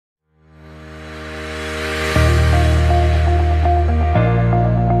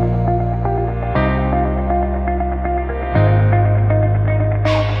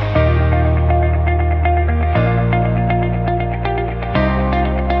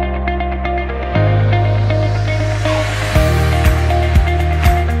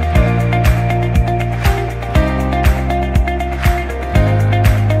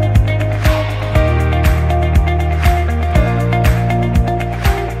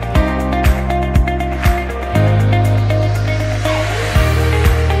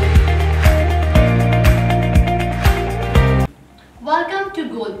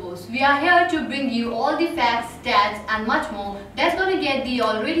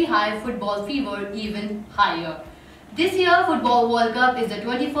already high football fever even higher. This year Football World Cup is the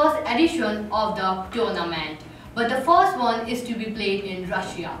 21st edition of the tournament, but the first one is to be played in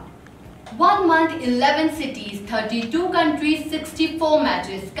Russia. 1 month, 11 cities, 32 countries, 64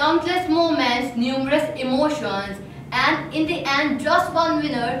 matches, countless moments, numerous emotions, and in the end just one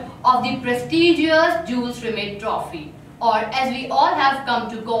winner of the prestigious Jules Rimet Trophy, or as we all have come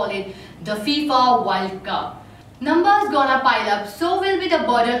to call it, the FIFA World Cup. Numbers gonna pile up, so will be the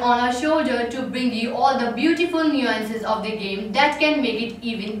burden on our shoulder to bring you all the beautiful nuances of the game that can make it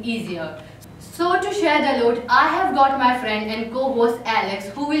even easier. So to share the load, I have got my friend and co-host Alex,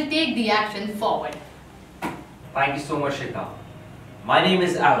 who will take the action forward. Thank you so much, Shikha. My name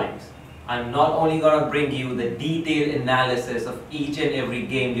is Alex. I'm not only going to bring you the detailed analysis of each and every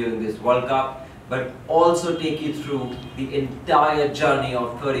game during this World Cup, but also take you through the entire journey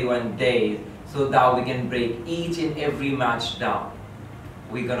of 31 days so that we can break each and every match down.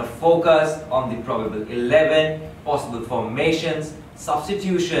 We're going to focus on the probable 11, possible formations,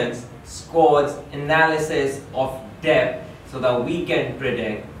 substitutions, squads, analysis of depth so that we can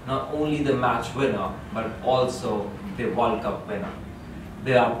predict not only the match winner but also the World Cup winner.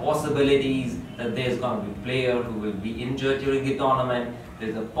 There are possibilities that there's going to be a player who will be injured during the tournament.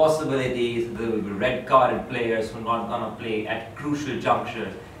 There's a possibility there will be red-carded players who are not going to play at crucial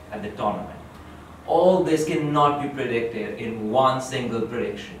junctures at the tournament. All this cannot be predicted in one single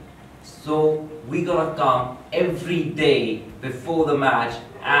prediction. So we're going to come every day before the match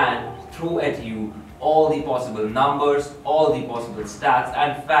and throw at you all the possible numbers, all the possible stats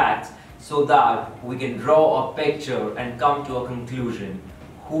and facts so that we can draw a picture and come to a conclusion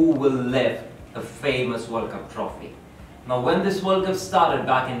who will lift the famous World Cup trophy. Now when this World Cup started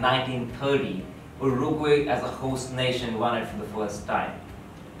back in 1930, Uruguay as a host nation won it for the first time.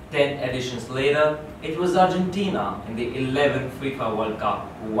 10 editions later, it was Argentina in the 11th FIFA World Cup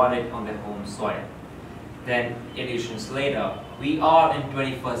who won it on their home soil. 10 editions later, we are in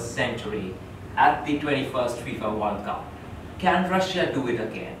 21st century at the 21st FIFA World Cup. Can Russia do it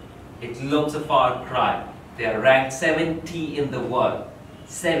again? It looks a far cry. They are ranked 70 in the world.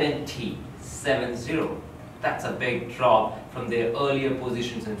 70. That's a big drop from their earlier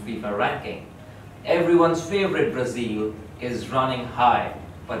positions in FIFA ranking. Everyone's favorite Brazil is running high,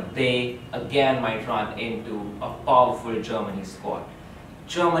 but they again might run into a powerful Germany squad.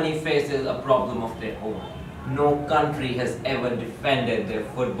 Germany faces a problem of their own. No country has ever defended their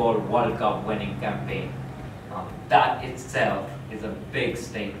Football World Cup winning campaign. Now, that itself is a big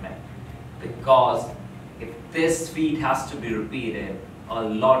statement, because if this feat has to be repeated, a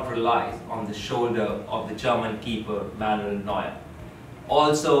lot relies on the shoulder of the German keeper Manuel Neuer.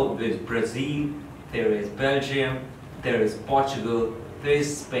 Also with Brazil, there is Belgium, there is Portugal, there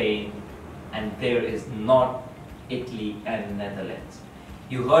is Spain, and there is not Italy and Netherlands.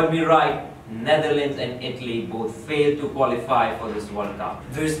 You heard me right, Netherlands and Italy both failed to qualify for this World Cup.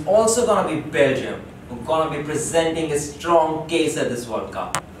 There is also going to be Belgium, who are going to be presenting a strong case at this World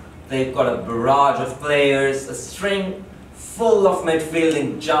Cup. They've got a barrage of players, a string full of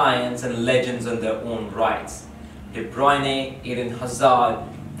midfielding giants and legends in their own rights. De Bruyne, Eden Hazard,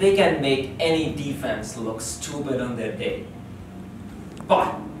 they can make any defense look stupid on their day.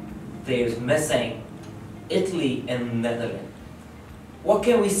 But there's missing Italy and Netherlands. What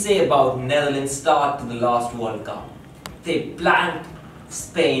can we say about Netherlands' start to the last World Cup? They blanked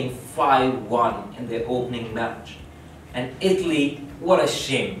Spain 5-1 in their opening match. And Italy, what a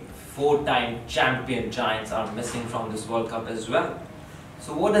shame. 4-time champion giants are missing from this World Cup as well.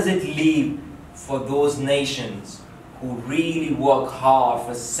 So what does it leave for those nations who really work hard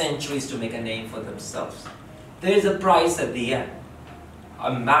for centuries to make a name for themselves? There is a prize at the end.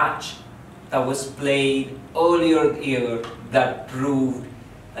 A match that was played earlier this year that proved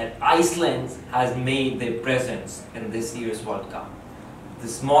that Iceland has made their presence in this year's World Cup. The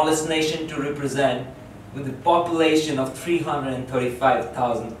smallest nation to represent, with a population of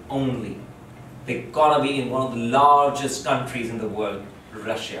 335,000 only. They're gonna be in one of the largest countries in the world,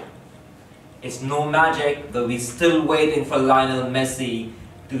 Russia. It's no magic that we're still waiting for Lionel Messi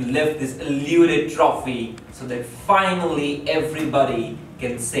to lift this eluded trophy so that finally everybody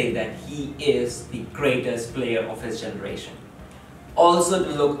can say that he is the greatest player of his generation. Also to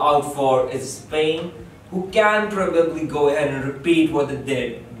look out for is Spain, who can probably go ahead and repeat what they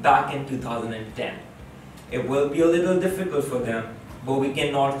did back in 2010. It will be a little difficult for them, but we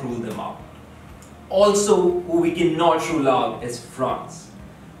cannot rule them out. Also, who we cannot rule out is France.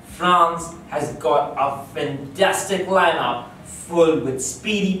 France has got a fantastic lineup full with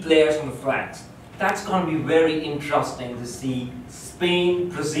speedy players on the flanks. That's going to be very interesting to see Spain,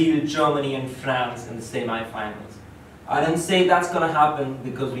 Brazil, Germany and France in the semi-finals. I don't say that's gonna happen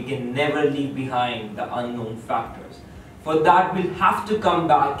because we can never leave behind the unknown factors. For that, we'll have to come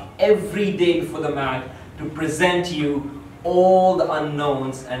back every day before the match to present you all the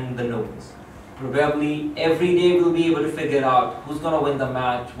unknowns and the knowns. Probably every day we'll be able to figure out who's going to win the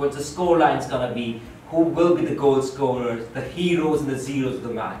match, what the score line's going to be, who will be the goal scorers, the heroes and the zeros of the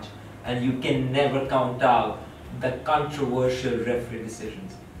match. And you can never count out the controversial referee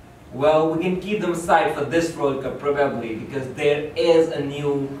decisions. Well, we can keep them aside for this World Cup probably, because there is a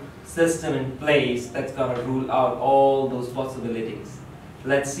new system in place that's going to rule out all those possibilities.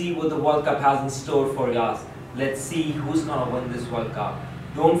 Let's see what the World Cup has in store for us. Let's see who's going to win this World Cup.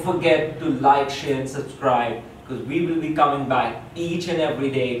 Don't forget to like, share and subscribe, because we will be coming back each and every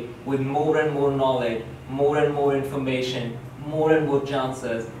day with more and more knowledge, more and more information, more and more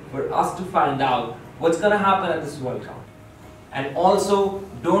chances for us to find out what's going to happen at this World Cup. And also,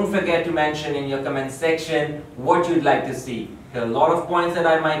 don't forget to mention in your comment section what you'd like to see. There are a lot of points that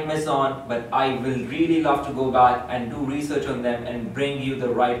I might miss on, but I will really love to go back and do research on them and bring you the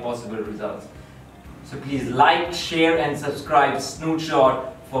right possible results. So please like, share and subscribe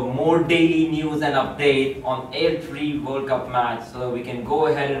SnootShot for more daily news and update on every World Cup match, so that we can go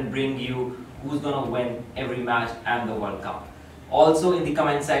ahead and bring you who's going to win every match and the World Cup. Also in the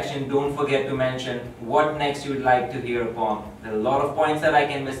comment section, don't forget to mention what next you would like to hear upon. There are a lot of points that I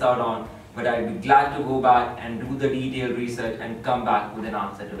can miss out on, but I'd be glad to go back and do the detailed research and come back with an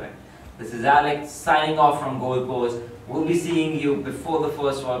answer to it. This is Alex signing off from Goalpost. We'll be seeing you before the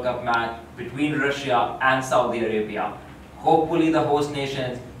first World Cup match between Russia and Saudi Arabia. Hopefully the host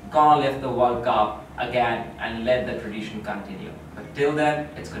nations gonna lift the World Cup again and let the tradition continue. But till then,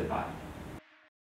 it's goodbye.